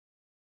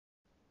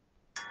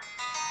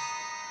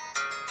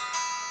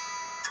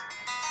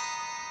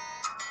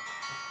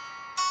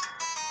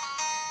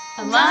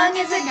A lung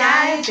is a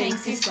guy who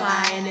thinks he's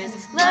fly and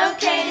is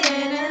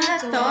located in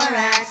the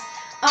thorax,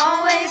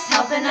 always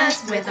helping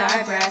us with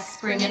our breaths,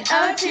 bringing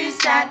O2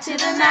 stat to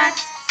the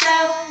max.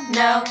 So,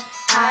 no,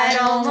 I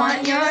don't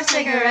want your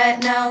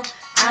cigarette, no,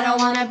 I don't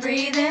want to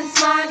breathe in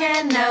smog,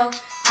 and no,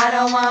 I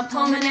don't want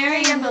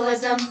pulmonary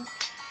embolism.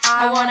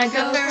 I want to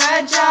go for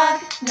a jog,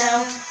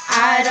 no,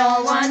 I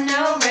don't want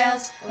no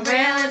rails. A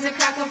rale is a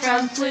crackle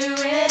from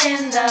fluid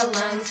in the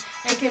lungs.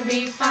 It can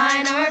be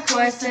fine or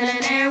coarse in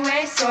an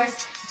airway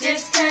source.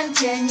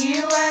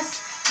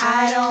 Dis-con-tin-u-ous.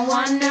 I don't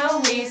want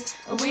no wheeze.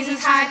 A wheeze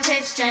is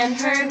high-pitched and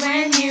heard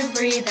when you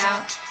breathe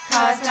out,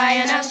 caused by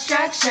an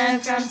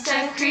obstruction from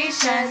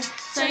secretions.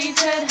 So you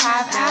could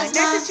have asthma.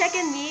 Nurse is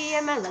checking me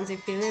and my lungs are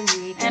feeling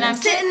weak. And I'm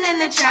sitting in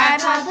the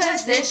tripod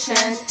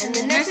position, and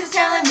the nurse is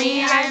telling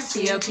me I have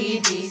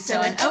COPD,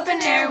 so an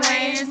open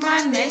airway is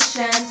my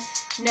mission.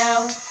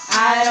 No,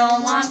 I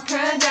don't want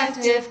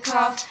productive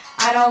cough.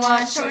 I don't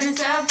want shortness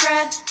of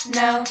breath.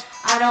 No,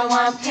 I don't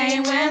want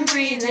pain when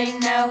breathing.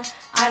 No,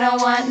 I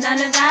don't want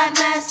none of that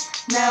mess.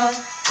 No,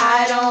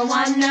 I don't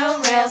want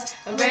no rails.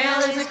 A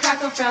rale is a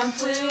crackle from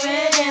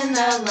fluid in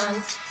the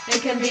lungs.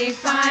 It can be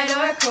fine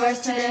or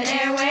coarse in an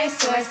airway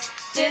source.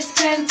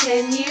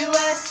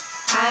 Discontinuous.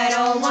 I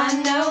don't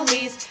want no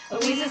wheeze. A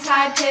wheeze is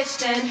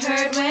high-pitched and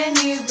heard when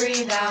you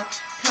breathe out,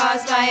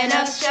 caused by an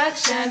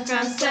obstruction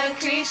from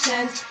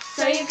secretions.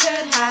 So you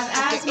could have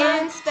If you're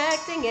asthma.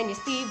 inspecting and you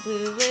see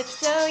blue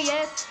lips, oh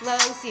yes,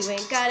 lungs, you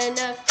ain't got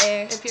enough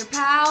air. If you're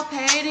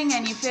palpating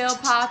and you feel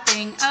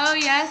popping, oh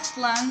yes,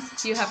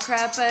 lungs, you have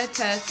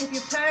crepitus. If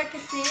you're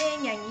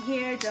percussing and you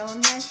hear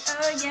don't mess,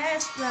 oh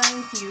yes,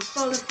 lungs, you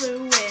full of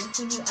fluid.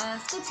 When you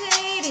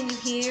auscultate and you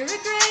hear a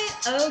great,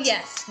 oh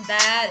yes,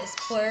 that is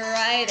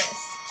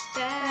pleuritis.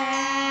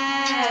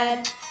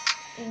 Bad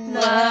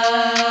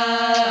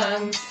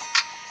lungs.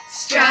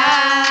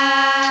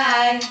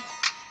 Stride.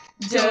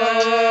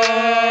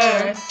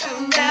 Door.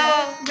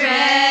 No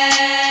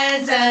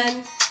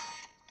resin.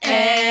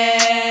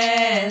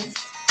 Ends.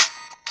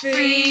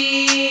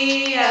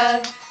 Free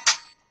of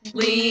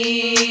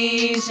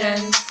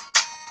lesions.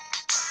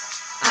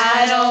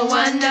 I don't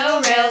want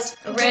no rails.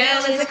 A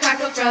rale is a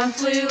crackle from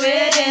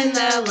fluid in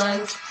the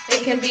lungs.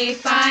 It can be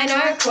fine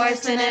or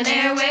coarse in an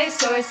airway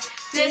source.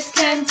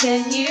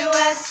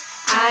 Discontinuous.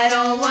 I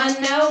don't want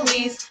no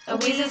wheeze. A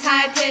wheeze is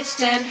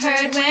high-pitched and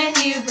heard when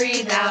you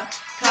breathe out,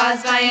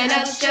 caused by an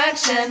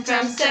obstruction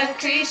from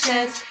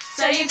secretions.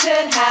 So you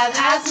could have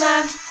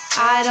asthma.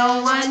 I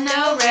don't want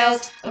no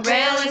rails. A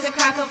rale is a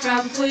crackle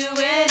from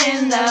fluid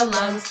in the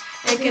lungs.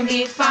 It can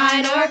be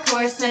fine or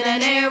coarse in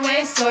an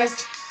airway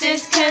source.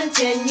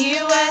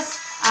 Discontinuous.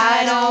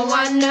 I don't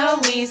want no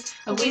wheeze.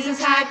 A wheeze is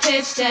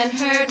high-pitched and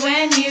heard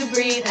when you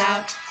breathe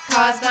out,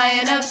 caused by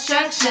an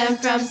obstruction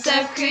from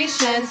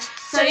secretions.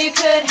 So you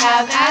could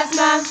have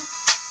asthma.